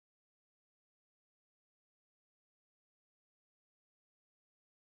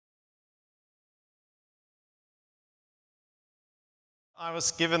I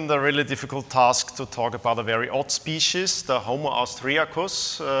was given the really difficult task to talk about a very odd species, the Homo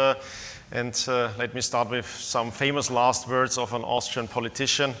Austriacus. Let me start with some famous last words of an Austrian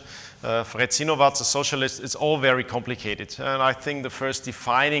politician, Fred Sinowatz, a socialist. It's all very complicated. And I think the first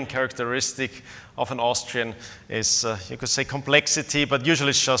defining characteristic of an Austrian is, you could say, complexity, but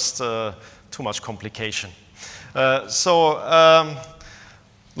usually it's just too much complication.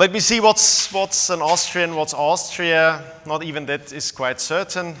 Let me see what's an Austrian, what's Austria. Not even that is quite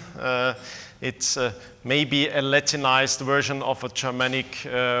certain. It's maybe a Latinized version of a Germanic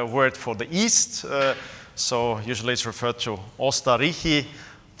word for the East. So usually it's referred to Ostrarichi,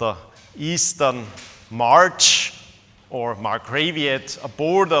 the Eastern March, or Margraviate, a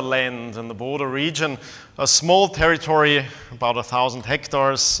borderland and the border region, a small territory, about 1,000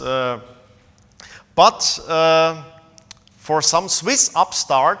 hectares. For some Swiss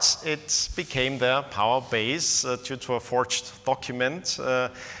upstarts, it became their power base due to a forged document.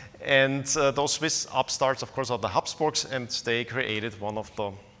 Those Swiss upstarts, of course, are the Habsburgs, and they created one of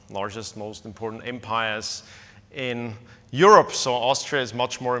the largest, most important empires in Europe. So Austria is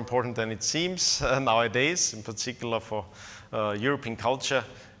much more important than it seems nowadays, in particular for European culture,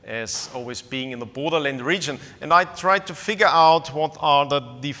 as always being in the borderland region. And I tried to figure out what are the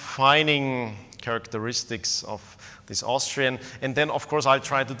defining characteristics of this Austrian, and then of course I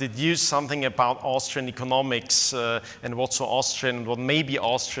try to deduce something about Austrian economics and what's so Austrian and what may be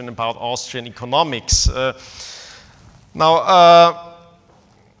Austrian about Austrian economics.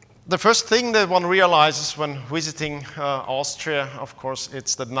 The first thing that one realizes when visiting Austria, of course,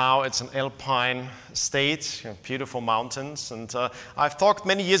 it's that now it's an alpine state, beautiful mountains. And I've talked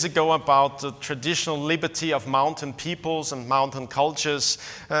many years ago about the traditional liberty of mountain peoples and mountain cultures.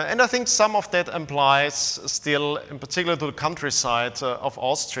 And I think some of that applies still, in particular to the countryside of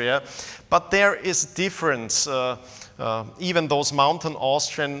Austria. But there is a difference. Even those mountain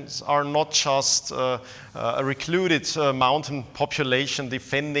Austrians are not just a recluded mountain population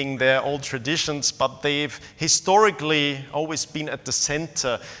defending their old traditions, but they've historically always been at the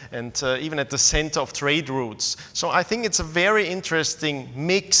center and even at the center of trade routes. So I think it's a very interesting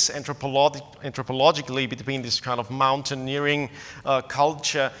mix anthropologically between this kind of mountaineering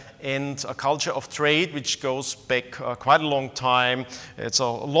culture and a culture of trade which goes back quite a long time. It's a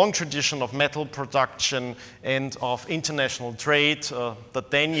long tradition of metal production and of international trade. The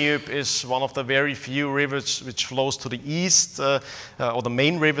Danube is one of the very few rivers which flows to the east, or the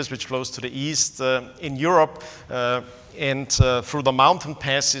main rivers which flows to the east in Europe. Through the mountain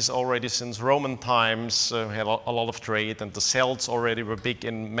passes already since Roman times, we had a lot of trade, and the Celts already were big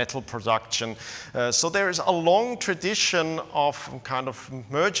in metal production. So there is a long tradition of kind of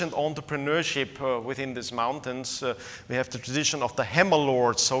merchant entrepreneurship within these mountains. We have the tradition of the hammer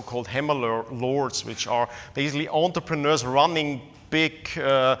lords, so-called hammer lords, which are basically entrepreneurs running big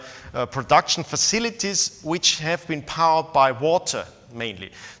production facilities which have been powered by water,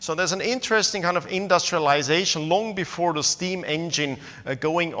 mainly. So there's an interesting kind of industrialization long before the steam engine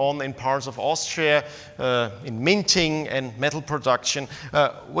going on in parts of Austria, in minting and metal production,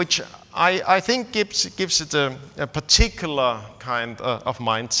 which I think gives it a particular kind of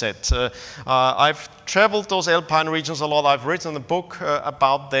mindset. I've traveled those alpine regions a lot. I've written a book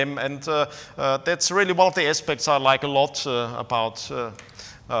about them, and that's really one of the aspects I like a lot about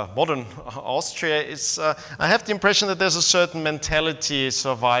modern Austria. Is I have the impression that there's a certain mentality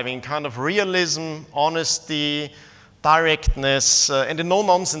surviving, kind of realism, honesty, directness, and a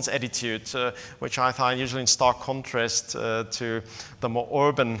no-nonsense attitude, which I find usually in stark contrast to the more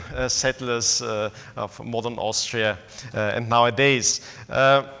urban settlers of modern Austria and nowadays.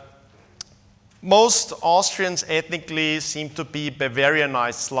 Most Austrians ethnically seem to be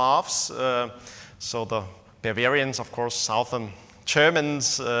Bavarianized Slavs. So the Bavarians, of course, southern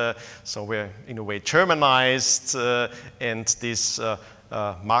Germans, so we're in a way Germanized, and this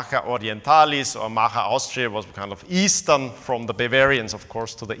Marca Orientalis or Marca Austria was kind of eastern from the Bavarians, of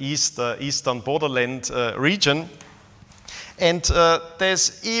course, to the eastern borderland region. And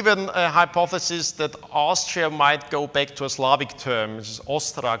there's even a hypothesis that Austria might go back to a Slavic term, which is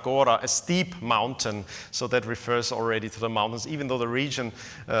Ostra Gora, a steep mountain. So that refers already to the mountains, even though the region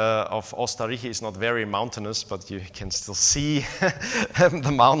of Ostrarichi is not very mountainous, but you can still see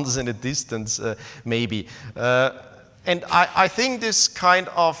the mountains in the distance, maybe. And I think this kind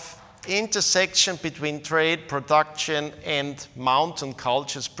of intersection between trade, production, and mountain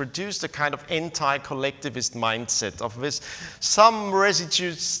cultures produced a kind of anti-collectivist mindset of which some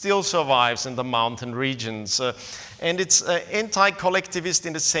residue still survives in the mountain regions. And it's anti-collectivist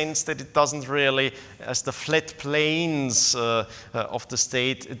in the sense that it doesn't really, as the flat plains of the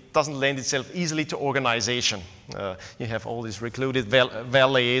state, it doesn't lend itself easily to organization. You have all these recluded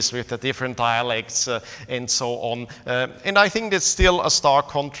valleys with the different dialects and so on. And I think that's still a stark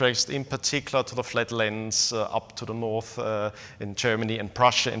contrast, in particular to the flatlands up to the north in Germany and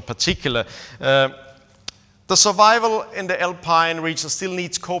Prussia in particular. The survival in the Alpine region still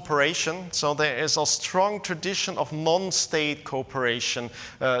needs cooperation, so there is a strong tradition of non-state cooperation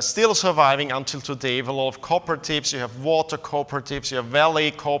still surviving until today. With a lot of cooperatives, you have water cooperatives, you have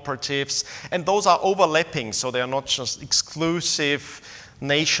valley cooperatives, and those are overlapping, so they are not just exclusive,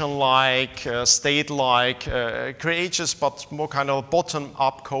 nation-like, state-like creatures, but more kind of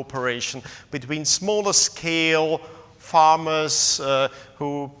bottom-up cooperation between smaller scale farmers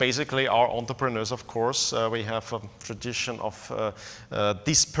who basically are entrepreneurs, of course. We have a tradition of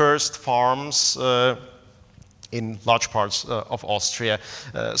dispersed farms in large parts of Austria.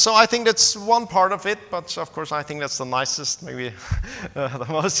 So I think that's one part of it, but of course I think that's the nicest, maybe the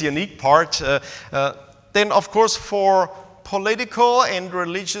most unique part. Then of course for political and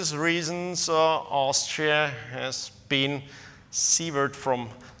religious reasons, Austria has been severed from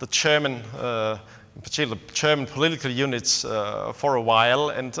the German in particular German political units for a while.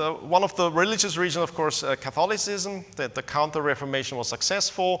 And one of the religious reasons, of course, Catholicism, that the Counter-Reformation was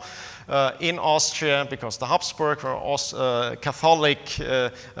successful in Austria because the Habsburg were Catholic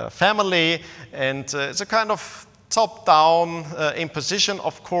family, and it's a kind of top-down imposition,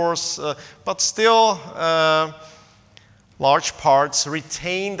 of course, but still large parts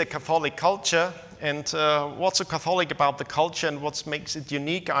retain the Catholic culture. And what's so Catholic about the culture and what makes it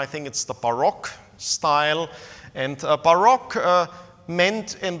unique? I think it's the Baroque style. And Baroque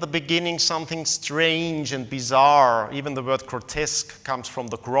meant in the beginning something strange and bizarre. Even the word grotesque comes from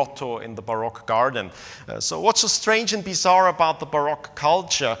the grotto in the Baroque garden. So what's so strange and bizarre about the Baroque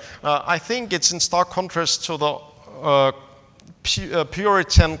culture? I think it's in stark contrast to the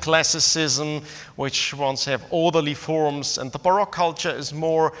Puritan classicism, which wants to have orderly forms, and the Baroque culture is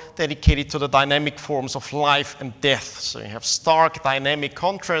more dedicated to the dynamic forms of life and death. So you have stark dynamic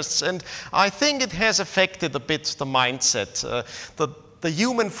contrasts, and I think it has affected a bit the mindset. The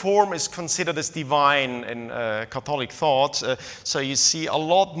human form is considered as divine in Catholic thought, so you see a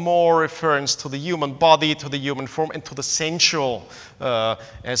lot more reference to the human body, to the human form, and to the sensual,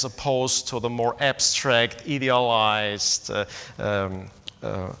 as opposed to the more abstract, idealized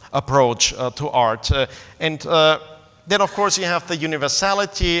approach to art. Then, of course, you have the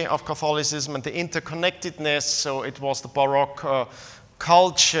universality of Catholicism and the interconnectedness, so it was the Baroque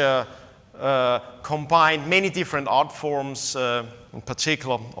culture combined many different art forms, in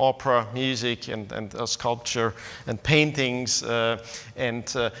particular opera, music, and sculpture and paintings. I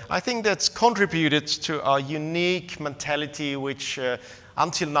think that's contributed to a unique mentality which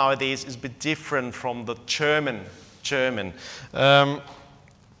until nowadays is a bit different from the German.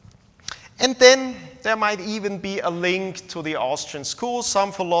 And then there might even be a link to the Austrian school.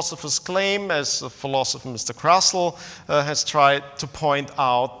 Some philosophers claim, as the philosopher Mr. Krassel has tried to point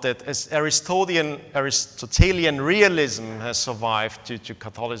out, that as Aristotelian realism has survived due to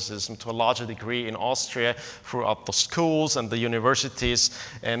Catholicism to a larger degree in Austria throughout the schools and the universities.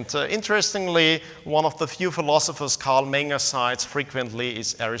 And interestingly, one of the few philosophers Karl Menger cites frequently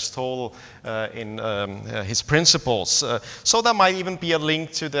is Aristotle in his principles. So there might even be a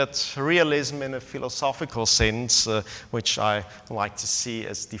link to that realism in a philosophical sense, which I like to see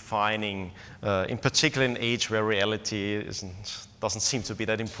as defining, in particular in an age where reality doesn't seem to be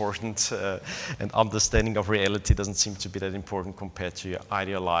that important, and understanding of reality doesn't seem to be that important compared to your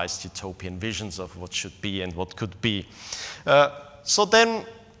idealized utopian visions of what should be and what could be. So then,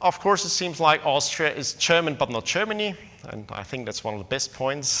 of course, it seems like Austria is German but not Germany. And I think that's one of the best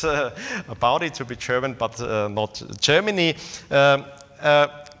points about it, to be German but not Germany.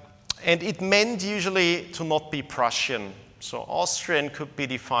 And it meant usually to not be Prussian. So Austrian could be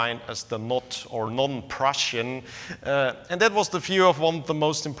defined as the not or non-Prussian. And that was the view of one of the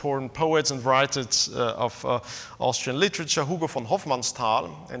most important poets and writers of Austrian literature, Hugo von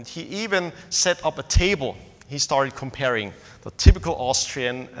Hofmannsthal. And he even set up a table. He started comparing the typical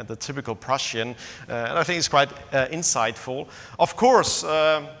Austrian and the typical Prussian. And I think it's quite insightful. Of course,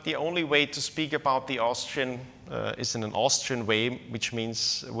 the only way to speak about the Austrian is in an Austrian way, which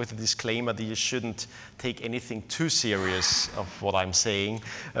means with a disclaimer that you shouldn't take anything too serious of what I'm saying.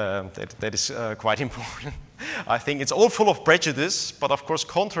 That is quite important. I think it's all full of prejudice, but of course,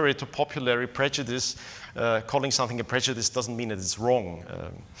 contrary to popular prejudice, calling something a prejudice doesn't mean that it's wrong.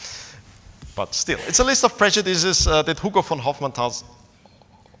 But still, it's a list of prejudices that Hugo von Hofmannsthal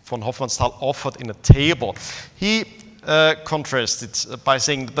offered in a table. He contrast it by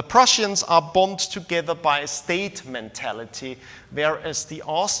saying that the Prussians are bound together by a state mentality, whereas the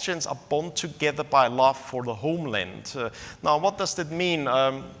Austrians are bound together by love for the homeland. Now, what does that mean?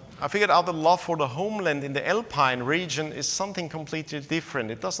 I figured out the love for the homeland in the Alpine region is something completely different.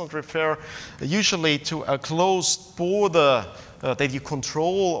 It does not refer usually to a closed border that you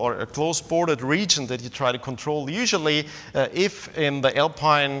control, or a closed bordered region that you try to control. Usually, if in the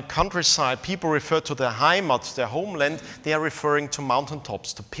Alpine countryside people refer to their Heimat, their homeland, they are referring to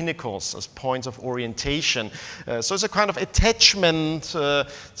mountaintops, to pinnacles as points of orientation. So it's a kind of attachment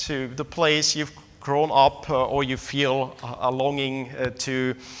to the place you've grown up or you feel a longing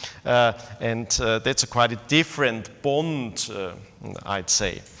to, and that's quite a different bond, I'd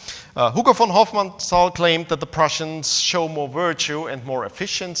say. Hugo von Hofmannsthal claimed that the Prussians show more virtue and more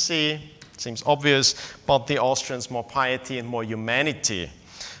efficiency. Seems obvious, but the Austrians more piety and more humanity.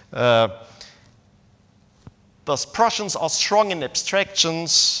 Thus, Prussians are strong in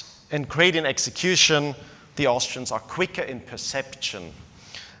abstractions and great in execution. The Austrians are quicker in perception.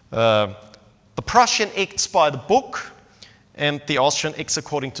 The Prussian acts by the book, and the Austrian acts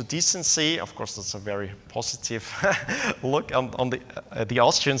according to decency. Of course, that's a very positive look on the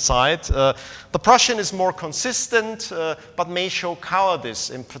Austrian side. The Prussian is more consistent, but may show cowardice,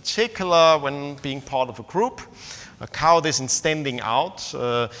 in particular when being part of a group. A cowardice in standing out,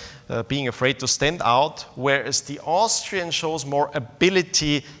 being afraid to stand out, whereas the Austrian shows more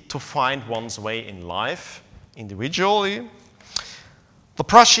ability to find one's way in life individually. The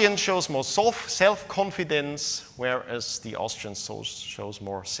Prussian shows more self-confidence, whereas the Austrian shows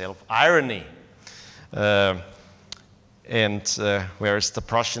more self-irony. Whereas the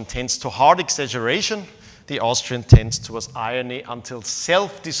Prussian tends to hard exaggeration, the Austrian tends towards irony until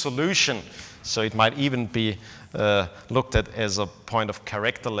self-dissolution. So it might even be looked at as a point of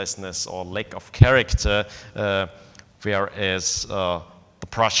characterlessness or lack of character, whereas the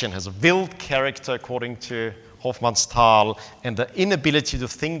Prussian has a willed character, according to Hofmannsthal, and the inability to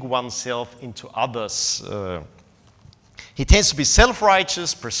think oneself into others. He tends to be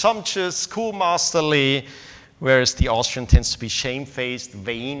self-righteous, presumptuous, schoolmasterly, whereas the Austrian tends to be shamefaced,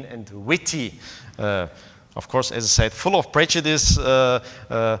 vain, and witty. Of course, as I said, full of prejudice,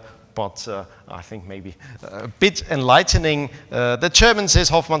 but I think maybe a bit enlightening. The German,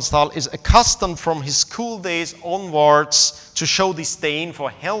 says Hofmannsthal, is accustomed from his school days onwards to show disdain for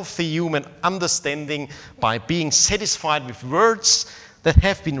healthy human understanding by being satisfied with words that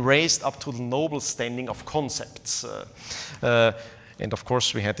have been raised up to the noble standing of concepts. And of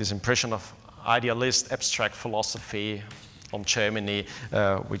course, we had this impression of idealist abstract philosophy on Germany,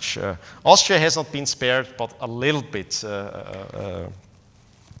 which Austria has not been spared, but a little bit.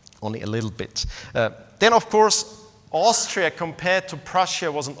 Only a little bit. Then, of course, Austria, compared to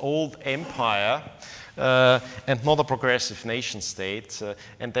Prussia, was an old empire and not a progressive nation state.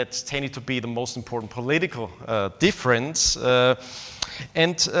 And that tended to be the most important political difference.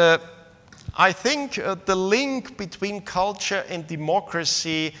 I think the link between culture and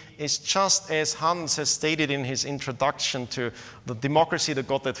democracy is just as Hans has stated in his introduction to the democracy, the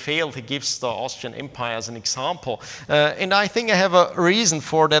God that failed. He gives the Austrian Empire as an example. And I think I have a reason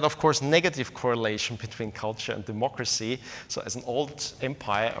for that, of course, negative correlation between culture and democracy. So as an old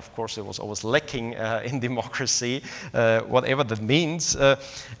empire, of course, it was always lacking in democracy, whatever that means.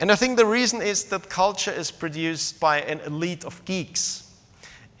 And I think the reason is that culture is produced by an elite of geeks.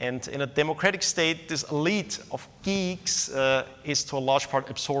 And in a democratic state, this elite of geeks is to a large part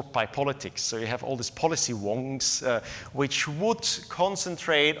absorbed by politics. So you have all these policy wongs, which would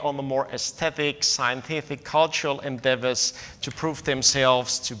concentrate on the more aesthetic, scientific, cultural endeavors to prove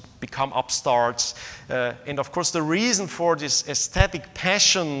themselves, to become upstarts. And of course, the reason for these aesthetic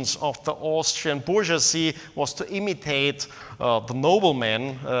passions of the Austrian bourgeoisie was to imitate the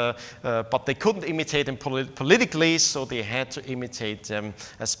noblemen, but they couldn't imitate them politically, so they had to imitate them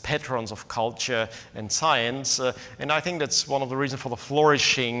as patrons of culture and science. And I think that's one of the reasons for the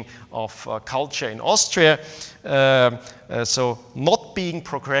flourishing of culture in Austria. So not being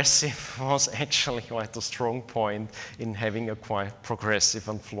progressive was actually quite a strong point in having a quite progressive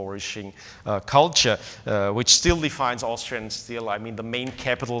and flourishing culture, which still defines Austria. And still, I mean, the main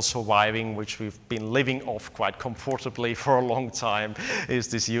capital surviving, which we've been living off quite comfortably for a long time, is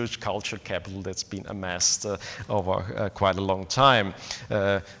this huge cultural capital that's been amassed over quite a long time.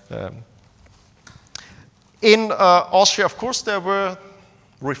 In Austria, of course, there were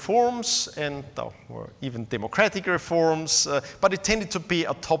reforms and or even democratic reforms, but it tended to be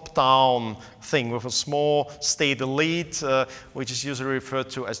a top-down thing with a small state elite, which is usually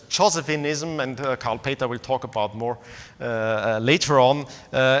referred to as Josephinism, and Karl Peter will talk about more later on.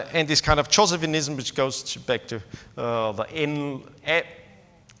 And this kind of Josephinism, which goes back to the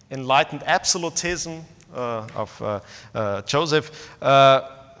enlightened absolutism of Joseph,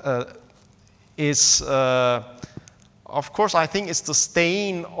 is of course, I think it's the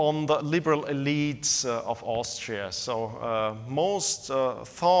stain on the liberal elites of Austria. So most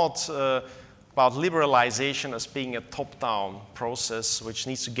thought about liberalization as being a top-down process which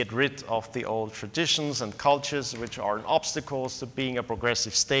needs to get rid of the old traditions and cultures which are an obstacles to being a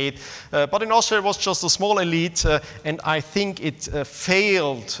progressive state. But in Austria it was just a small elite, and I think it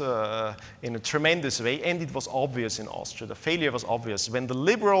failed in a tremendous way, and it was obvious in Austria. The failure was obvious. When the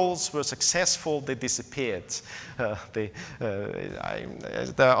liberals were successful, they disappeared. There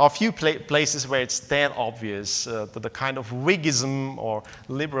are a few places where it's that obvious that the kind of Whiggism or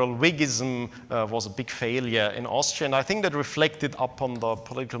liberal Whiggism was a big failure in Austria, and I think that reflected upon the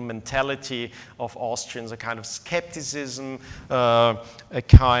political mentality of Austrians, a kind of skepticism, a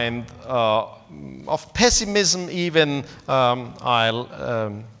kind of pessimism even.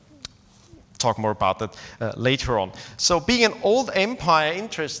 I'll talk more about that later on. So being an old empire,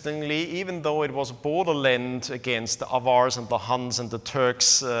 interestingly, even though it was a borderland against the Avars and the Huns and the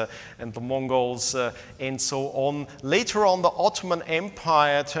Turks and the Mongols and so on, later on the Ottoman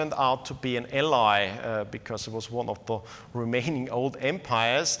Empire turned out to be an ally because it was one of the remaining old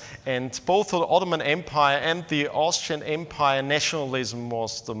empires, and both the Ottoman Empire and the Austrian Empire, nationalism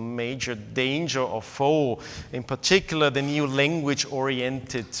was the major danger or foe, in particular the new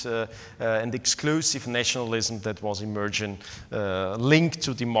language-oriented and exclusive nationalism that was emerging, linked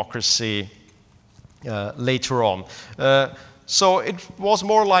to democracy later on. So it was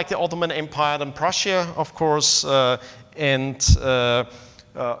more like the Ottoman Empire than Prussia, of course, and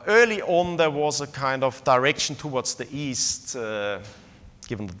early on there was a kind of direction towards the east,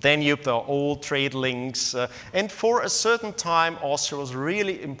 given the Danube, there are old trade links, and for a certain time Austria was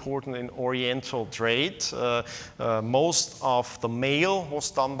really important in Oriental trade. Most of the mail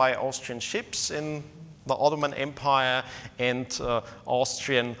was done by Austrian ships in the Ottoman Empire, and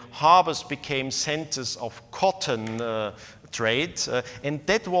Austrian harbors became centers of cotton trade, and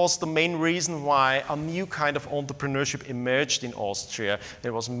that was the main reason why a new kind of entrepreneurship emerged in Austria.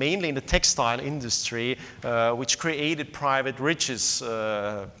 It was mainly in the textile industry, which created private riches,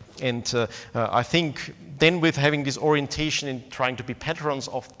 and I think then with having this orientation in trying to be patrons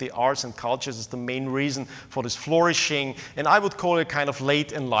of the arts and cultures is the main reason for this flourishing, and I would call it kind of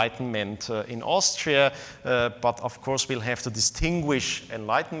late Enlightenment in Austria, but of course we'll have to distinguish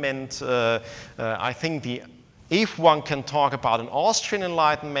Enlightenment. I think if one can talk about an Austrian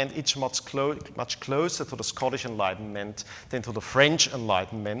Enlightenment, it's much closer to the Scottish Enlightenment than to the French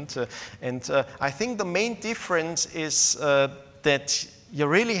Enlightenment. And I think the main difference is that you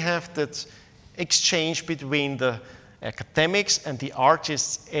really have that exchange between the academics and the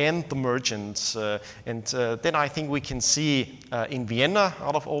artists and the merchants. And then I think we can see in Vienna,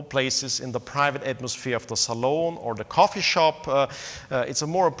 out of all places, in the private atmosphere of the salon or the coffee shop, it's a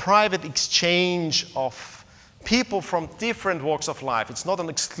more private exchange of people from different walks of life. It's not an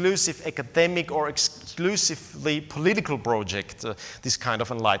exclusive academic or exclusively political project, this kind of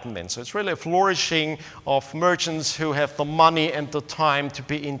enlightenment. So it's really a flourishing of merchants who have the money and the time to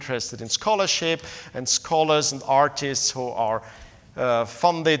be interested in scholarship, and scholars and artists who are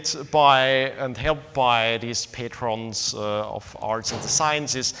funded by and helped by these patrons of arts and the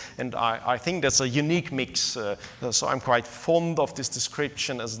sciences, and I think that's a unique mix. So I'm quite fond of this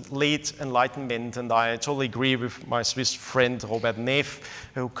description as late Enlightenment, and I totally agree with my Swiss friend Robert Neff,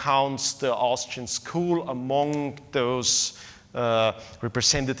 who counts the Austrian school among those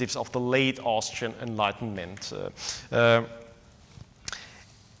representatives of the late Austrian Enlightenment. The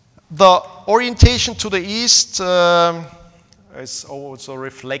orientation to the East is also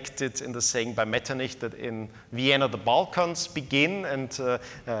reflected in the saying by Metternich that in Vienna the Balkans begin, and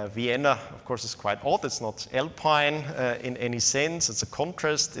Vienna, of course, is quite odd. It's not alpine in any sense. It's a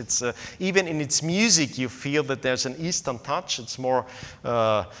contrast. It's even in its music you feel that there's an Eastern touch. It's more,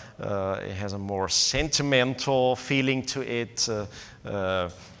 it has a more sentimental feeling to it.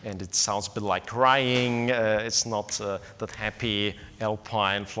 and it sounds a bit like crying. It's not that happy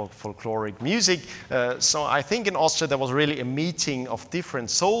alpine folkloric music. So I think in Austria there was really a meeting of different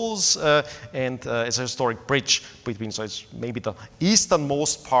souls, and it's a historic bridge between, so it's maybe the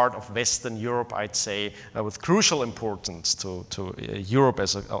easternmost part of Western Europe, I'd say, with crucial importance to Europe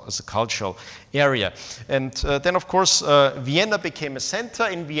as a cultural area. And then, of course, Vienna became a center.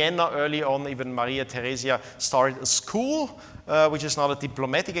 In Vienna, early on, even Maria Theresia started a school, which is not a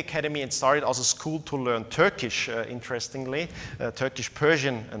diplomatic academy, and started as a school to learn Turkish, interestingly, Turkish,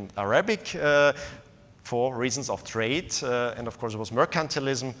 Persian, and Arabic, for reasons of trade. And of course, it was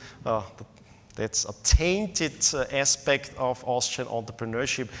mercantilism. That's a tainted aspect of Austrian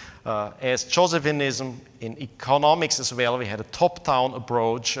entrepreneurship. As Josephinism in economics as well, we had a top-down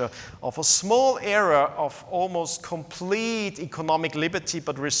approach of a small area of almost complete economic liberty,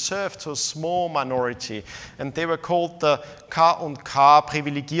 but reserved to a small minority. And they were called the K&K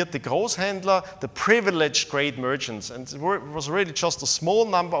privilegierte Großhändler, the privileged great merchants. And it was really just a small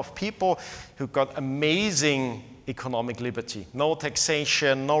number of people who got amazing economic liberty. No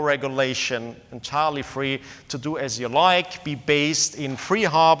taxation, no regulation, entirely free to do as you like, be based in free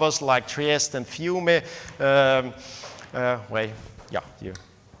harbors like Trieste and Fiume, where, yeah, you're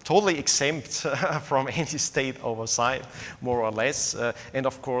totally exempt from any state oversight, more or less. And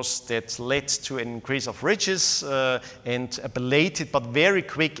of course, that led to an increase of riches and a belated but very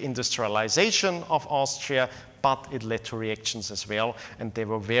quick industrialization of Austria, but it led to reactions as well, and they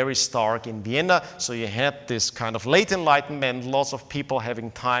were very stark in Vienna. So you had this kind of late Enlightenment, lots of people having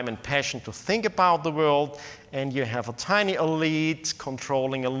time and passion to think about the world, and you have a tiny elite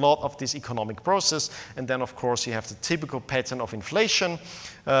controlling a lot of this economic process. And then, of course, you have the typical pattern of inflation.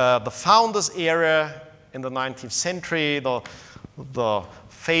 The founders' era in the 19th century, the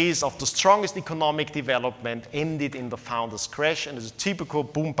phase of the strongest economic development ended in the founders' crash, and it's a typical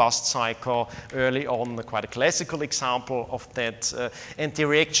boom-bust cycle early on, quite a classical example of that, and the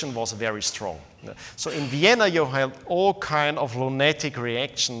reaction was very strong. So in Vienna, you had all kind of lunatic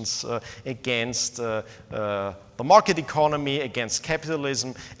reactions against the market economy, against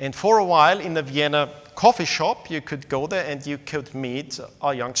capitalism, and for a while in the Vienna coffee shop, you could go there and you could meet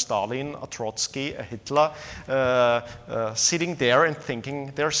a young Stalin, a Trotsky, a Hitler, sitting there and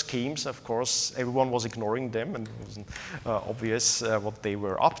thinking their schemes. Of course, everyone was ignoring them, and it wasn't obvious what they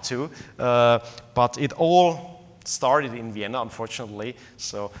were up to, but it all started in Vienna, unfortunately.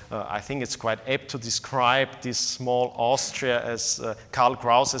 So I think it's quite apt to describe this small Austria, as Karl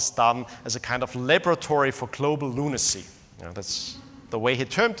Kraus has done, as a kind of laboratory for global lunacy. You know, that's the way he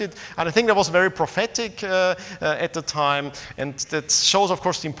termed it. And I think that was very prophetic at the time. And that shows, of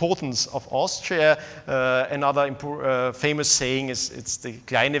course, the importance of Austria. Another famous saying is, it's the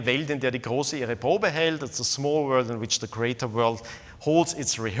kleine Welt, in der die große ihre Probe hält. It's a small world in which the greater world holds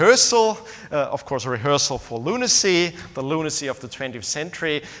its rehearsal, of course, a rehearsal for lunacy, the lunacy of the 20th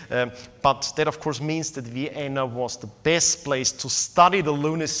century. But that, of course, means that Vienna was the best place to study the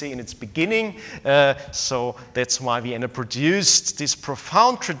lunacy in its beginning. So that's why Vienna produced this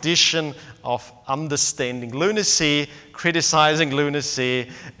profound tradition of understanding lunacy, criticizing lunacy,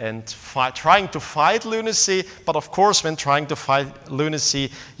 and trying to fight lunacy. But of course, when trying to fight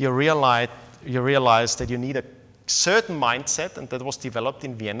lunacy, you realize that you need a certain mindset, and that was developed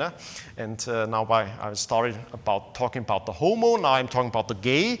in Vienna. And now I started talking about the homo, now I'm talking about the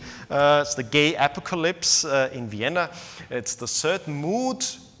gay. It's the gay apocalypse in Vienna. It's the certain mood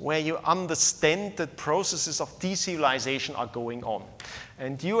where you understand that processes of decivilization are going on.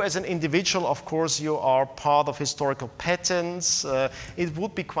 And you as an individual, of course, you are part of historical patterns. It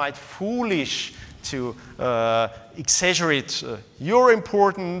would be quite foolish to exaggerate your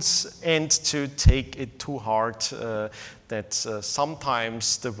importance and to take it too hard that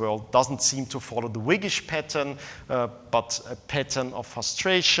sometimes the world doesn't seem to follow the Whiggish pattern, but a pattern of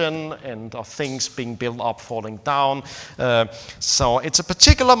frustration and of things being built up, falling down. So it's a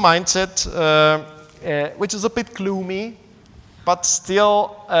particular mindset which is a bit gloomy, but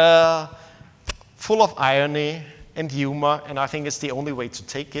still full of irony and humor, and I think it's the only way to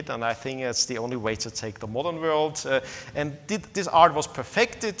take it, and I think it's the only way to take the modern world. And this art was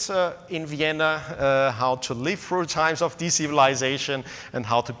perfected in Vienna, how to live through times of decivilization and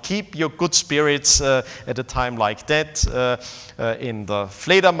how to keep your good spirits at a time like that. In the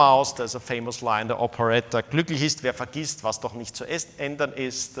Fledermaus, there's a famous line, the operetta, glücklich ist, wer vergisst, was doch nicht zu ändern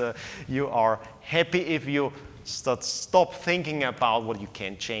ist. You are happy if you stop thinking about what you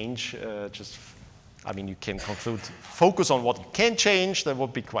can't change, just I mean, you can conclude, focus on what you can change, that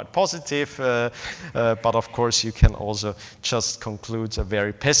would be quite positive, but of course you can also just conclude a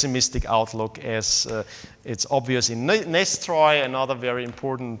very pessimistic outlook, as it's obvious in Nestroy, another very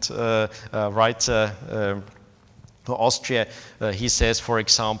important writer for Austria. He says, for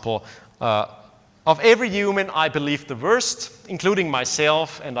example, of every human, I believe the worst, including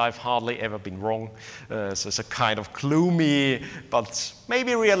myself, and I've hardly ever been wrong. So it's a kind of gloomy, but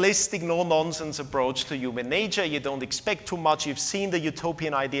maybe realistic, no-nonsense approach to human nature. You don't expect too much. You've seen the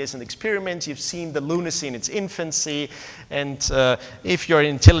utopian ideas and experiments. You've seen the lunacy in its infancy. And if you're an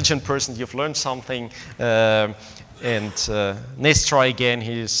intelligent person, you've learned something. And Nestroy again,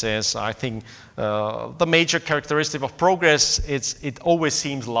 he says, I think the major characteristic of progress, it always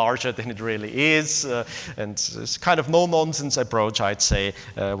seems larger than it really is. And it's kind of no-nonsense approach, I'd say,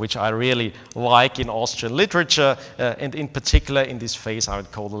 which I really like in Austrian literature, and in particular in this phase I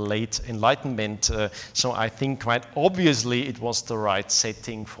would call the late Enlightenment. So I think quite obviously it was the right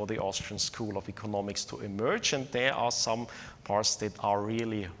setting for the Austrian School of Economics to emerge, and there are some parts that are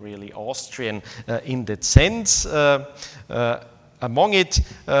really, really Austrian in that sense. Among it,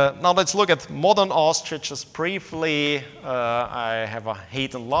 now let's look at modern Austria just briefly. I have a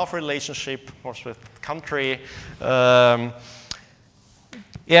hate and love relationship, of course, with the country.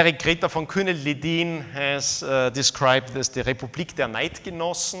 Erich Greta von Kühnel-Ledin has described it as the Republik der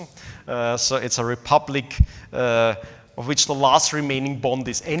Neidgenossen. So it's a republic of which the last remaining bond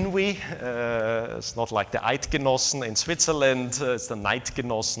is envy. It's not like the Eidgenossen in Switzerland, it's the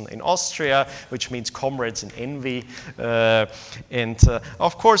Neidgenossen in Austria, which means comrades in envy.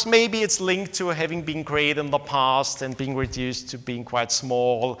 Of course, maybe it's linked to having been great in the past and being reduced to being quite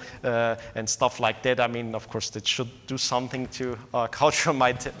small and stuff like that. I mean, of course, that should do something to cultural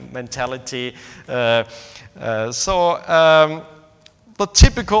mentality. The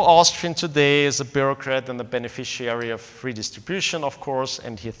typical Austrian today is a bureaucrat and a beneficiary of redistribution, of course,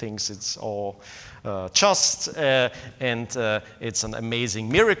 and he thinks it's all just, and it's an amazing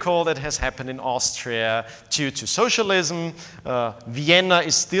miracle that has happened in Austria due to socialism. Vienna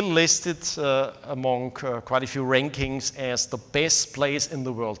is still listed among quite a few rankings as the best place in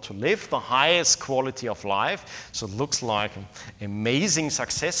the world to live, the highest quality of life. So it looks like an amazing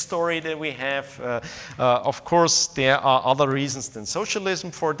success story that we have. Of course, there are other reasons than socialism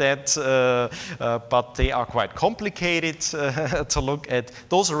for that, but they are quite complicated to look at.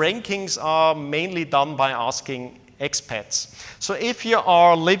 Those rankings are mainly done by asking expats. So if you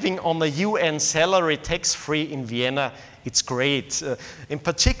are living on a UN salary tax-free in Vienna, it's great. In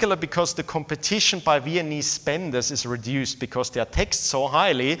particular because the competition by Viennese spenders is reduced because they are taxed so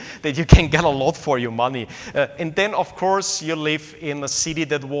highly that you can get a lot for your money. And then, of course, you live in a city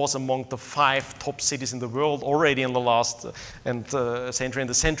that was among the 5 top cities in the world already in the last century and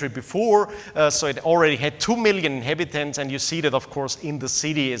the century before. So it already had 2 million inhabitants, and you see that, of course, in the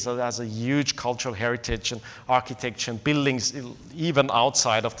city it has a huge cultural heritage and architecture and buildings, even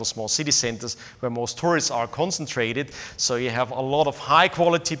outside of the small city centers where most tourists are concentrated. So you have a lot of high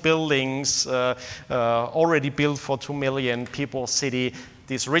quality buildings already built for 2 million people city,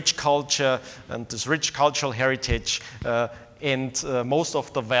 this rich culture and this rich cultural heritage. And most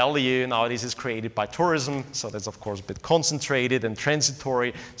of the value nowadays is created by tourism, so that's of course a bit concentrated and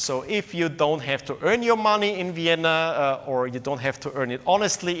transitory. So if you don't have to earn your money in Vienna, or you don't have to earn it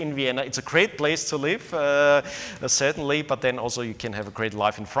honestly in Vienna, it's a great place to live, certainly, but then also you can have a great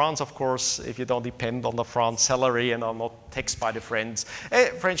life in France, of course, if you don't depend on the France salary and are not taxed by the French.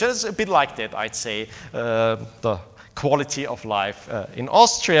 French is a bit like that, I'd say, the quality of life in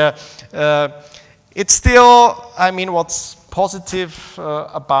Austria. It's still, I mean, what's positive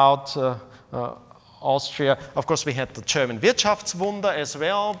about Austria, of course, we had the German Wirtschaftswunder as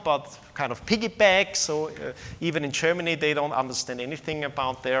well, but kind of piggyback. So even in Germany, they don't understand anything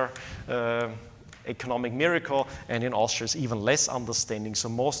about their economic miracle, and in Austria is even less understanding. So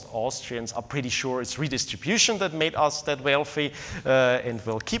most Austrians are pretty sure it's redistribution that made us that wealthy and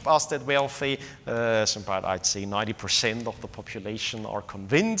will keep us that wealthy. So about, I'd say 90% of the population are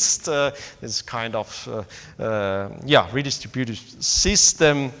convinced this kind of redistributive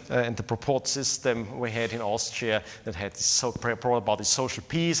system and the purport system we had in Austria that had this brought about this social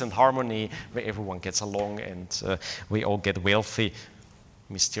peace and harmony where everyone gets along and we all get wealthy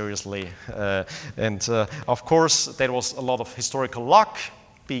mysteriously. Of course, there was a lot of historical luck,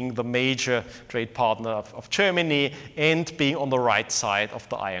 being the major trade partner of Germany and being on the right side of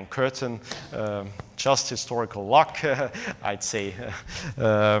the Iron Curtain. just historical luck, I'd say,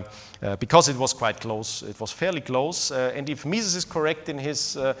 because it was quite close. It was fairly close. And if Mises is correct in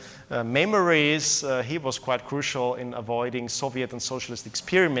his memories, he was quite crucial in avoiding Soviet and socialist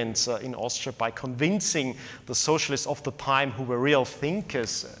experiments in Austria by convincing the socialists of the time, who were real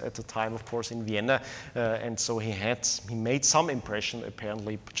thinkers at the time, of course, in Vienna. And so he made some impression,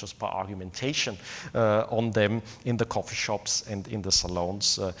 apparently, just by argumentation on them in the coffee shops and in the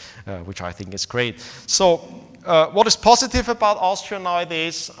salons, which I think is great. So what is positive about Austria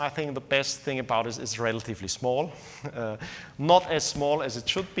nowadays? I think the best thing about it is relatively small. Not as small as it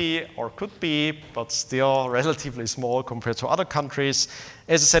should be or could be, but still relatively small compared to other countries.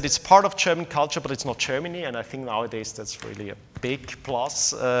 As I said, it's part of German culture, but it's not Germany, and I think nowadays that's really a big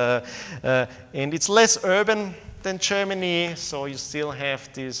plus. And it's less urban than Germany, so you still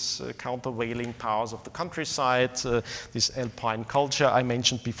have these countervailing powers of the countryside, this alpine culture I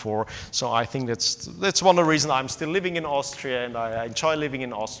mentioned before. So I think that's one of the reasons I'm still living in Austria, and I enjoy living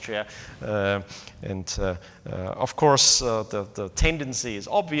in Austria. Of course, the tendency is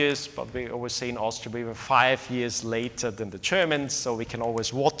obvious, but we always say in Austria we were 5 years later than the Germans, so we can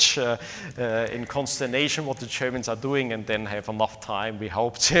always watch in consternation what the Germans are doing, and then have enough time, we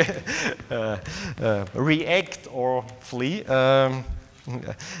hope, to react or flee,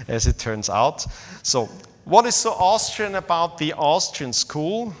 as it turns out. So what is so Austrian about the Austrian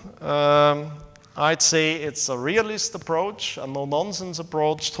school? I'd say it's a realist approach, a no-nonsense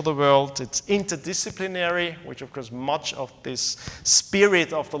approach to the world. It's interdisciplinary, which of course much of this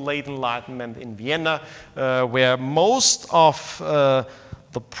spirit of the late Enlightenment in Vienna, where most of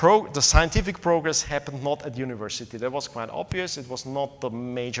the scientific progress happened not at university. That was quite obvious. It was not the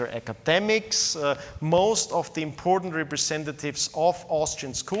major academics. Most of the important representatives of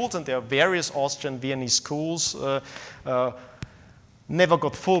Austrian schools, and there are various Austrian Viennese schools, never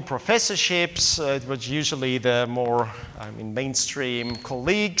got full professorships. It was usually the more mainstream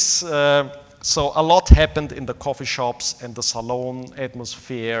colleagues. So a lot happened in the coffee shops and the salon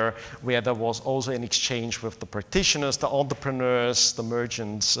atmosphere, where there was also an exchange with the practitioners, the entrepreneurs, the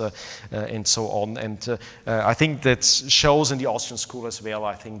merchants, and so on. And I think that shows in the Austrian school as well.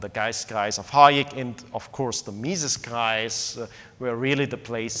 I think the Geist of Hayek and, of course, the Mises guys were really the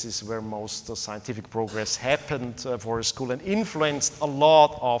places where most scientific progress happened for a school, and influenced a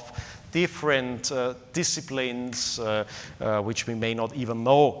lot of different disciplines, which we may not even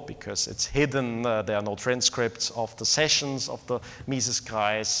know because it's hidden. There are no transcripts of the sessions of the Mises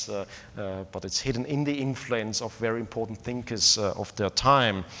guys, but it's hidden in the influence of very important thinkers of their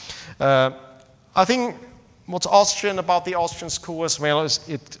time. I think what's Austrian about the Austrian school as well is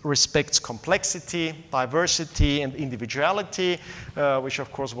it respects complexity, diversity, and individuality, which of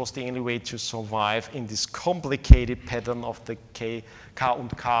course was the only way to survive in this complicated pattern of the K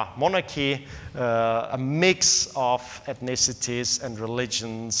und K monarchy, a mix of ethnicities and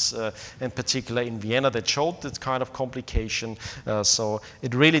religions, in particular in Vienna, that showed that kind of complication. So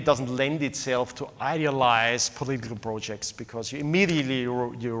it really doesn't lend itself to idealize political projects, because you immediately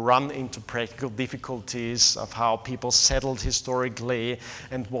you run into practical difficulties of how people settled historically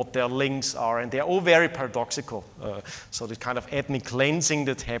and what their links are, and they're all very paradoxical. So the kind of ethnic cleansing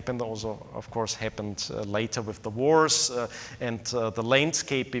that happened also, of course, happened later with the wars, and the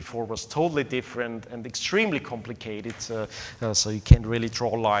landscape before was totally different and extremely complicated, so you can't really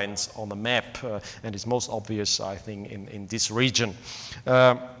draw lines on a map, and it's most obvious, I think, in this region.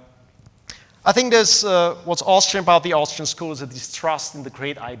 I think there's what's Austrian about the Austrian school is a distrust in the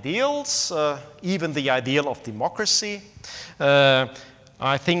great ideals, even the ideal of democracy.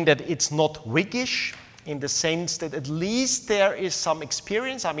 I think that it's not Whiggish, in the sense that at least there is some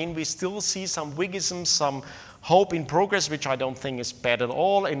experience. I mean, we still see some Whiggism, some hope in progress, which I don't think is bad at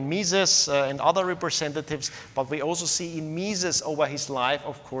all, in Mises and other representatives, but we also see in Mises over his life,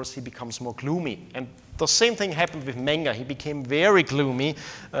 of course, he becomes more gloomy. And the same thing happened with Menger. He became very gloomy.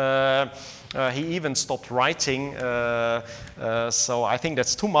 He even stopped writing. So I think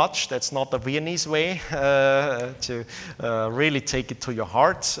that's too much. That's not the Viennese way to really take it to your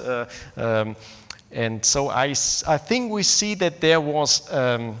heart. And so I think we see that there was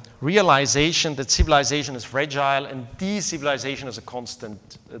realization that civilization is fragile and de-civilization is a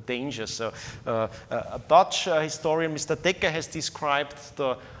constant danger. So a Dutch historian, Mr. Decker, has described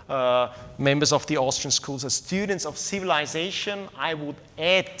the members of the Austrian schools as students of civilization. I would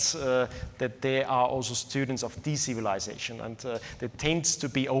add that they are also students of de-civilization, and that tends to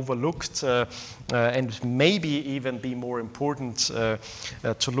be overlooked and maybe even be more important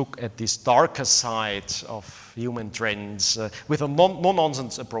to look at this darker side of human trends, with a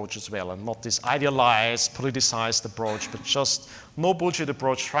no-nonsense approach as well, and not this idealized, politicized approach, but just no bullshit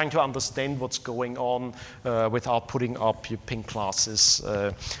approach, trying to understand what's going on without putting up your pink glasses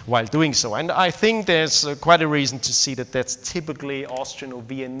while doing so. And I think there's quite a reason to see that that's typically Austrian or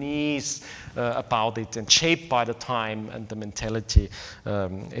Viennese about it, and shaped by the time and the mentality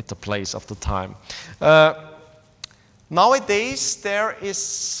at the place of the time. Nowadays, there is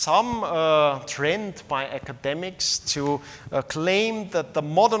some trend by academics to claim that the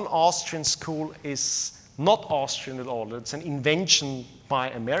modern Austrian school is not Austrian at all. It's an invention by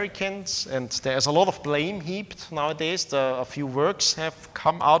Americans, and there's a lot of blame heaped nowadays. A few works have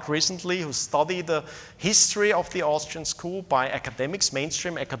come out recently who study the history of the Austrian school by academics,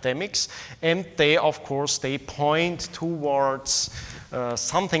 mainstream academics, and they, of course, they point towards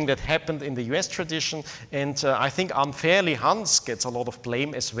something that happened in the US tradition, and I think unfairly Hans gets a lot of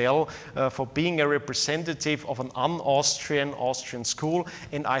blame as well for being a representative of an un-Austrian Austrian school,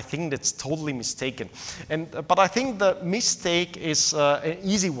 and I think that's totally mistaken. But I think the mistake is an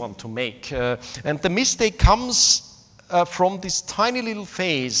easy one to make, and the mistake comes from this tiny little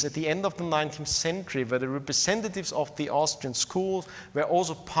phase at the end of the 19th century where the representatives of the Austrian schools were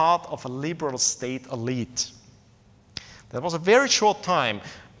also part of a liberal state elite. That was a very short time,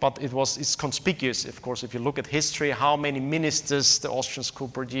 but it's conspicuous, of course, if you look at history, how many ministers the Austrian school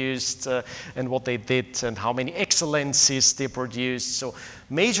produced and what they did and how many excellencies they produced. So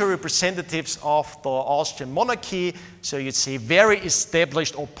major representatives of the Austrian monarchy, so you'd say very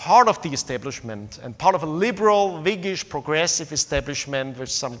established or part of the establishment and part of a liberal, Whiggish, progressive establishment with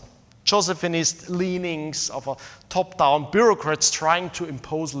some Josephinist leanings of a top-down bureaucrats trying to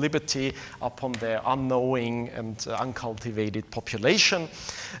impose liberty upon their unknowing and uncultivated population.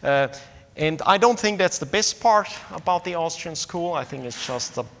 And I don't think that's the best part about the Austrian school. I think it's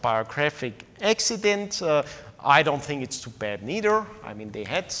just a biographic accident. I don't think it's too bad neither. I mean, they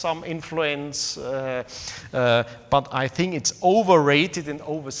had some influence, but I think it's overrated and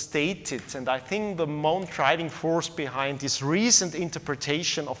overstated. And I think the main driving force behind this recent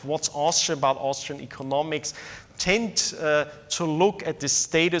interpretation of what's Austrian about Austrian economics tend to look at the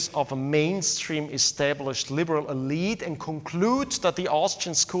status of a mainstream established liberal elite and conclude that the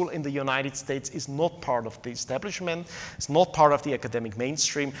Austrian school in the United States is not part of the establishment, it's not part of the academic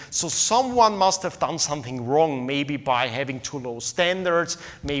mainstream. So someone must have done something wrong, maybe by having too low standards,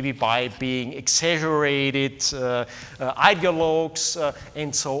 maybe by being exaggerated ideologues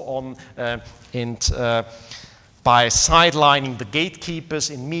and so on. By sidelining the gatekeepers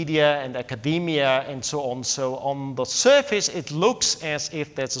in media and academia and so on. So on the surface, it looks as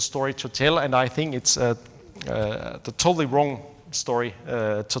if there's a story to tell, and I think it's the totally wrong story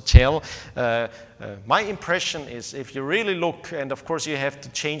to tell. My impression is, if you really look, and of course you have to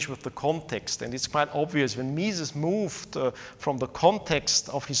change with the context, and it's quite obvious when Mises moved from the context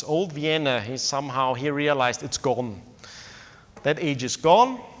of his old Vienna, he realized it's gone. That age is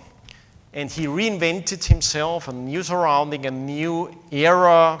gone. And he reinvented himself, a new surrounding, a new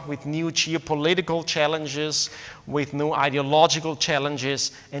era with new geopolitical challenges, with new ideological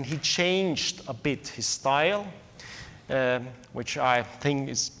challenges, and he changed a bit his style, which I think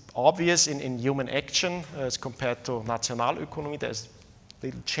is obvious in human action as compared to Nationalökonomie. There's a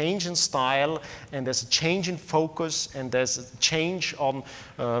little change in style, and there's a change in focus, and there's a change on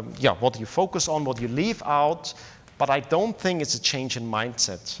what you focus on, what you leave out. But I don't think it's a change in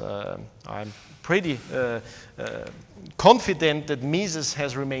mindset. I'm pretty confident that Mises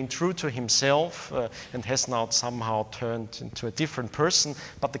has remained true to himself and has now somehow turned into a different person.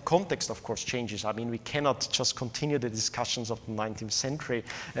 But the context, of course, changes. I mean, we cannot just continue the discussions of the 19th century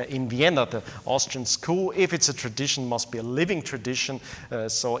in Vienna. The Austrian school, if it's a tradition, must be a living tradition.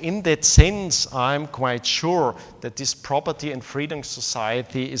 So in that sense, I'm quite sure that this property and freedom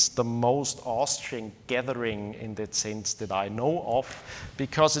society is the most Austrian gathering in that sense that I know of,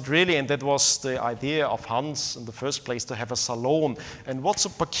 because it really, and that was the idea of Hans in the first place, to have a salon. And what's so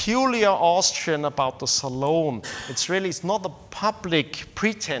peculiar Austrian about the salon? It's not a public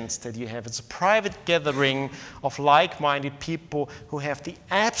pretense that you have. It's a private gathering of like-minded people who have the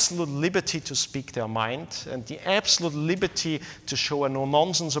absolute liberty to speak their mind and the absolute liberty to show a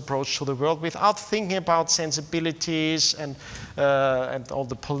no-nonsense approach to the world without thinking about sensibilities and all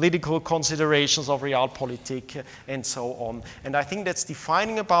the political considerations of realpolitik and so on. And I think that's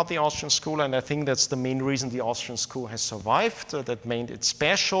defining about the Austrian school, and I think that's the main reason the Austrian school has survived. That made it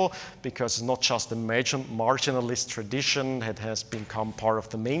special, because it's not just a marginalist tradition that has become part of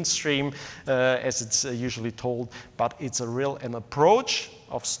the mainstream, as it's usually told, but it's an approach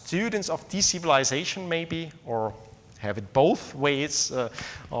of students of decivilization maybe, or have it both ways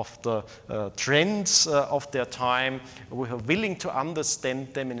of the trends of their time. We are willing to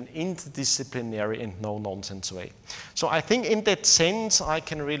understand them in an interdisciplinary and no-nonsense way. So I think in that sense, I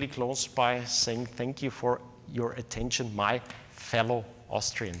can really close by saying thank you for your attention, my fellow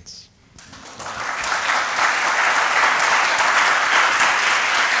Austrians.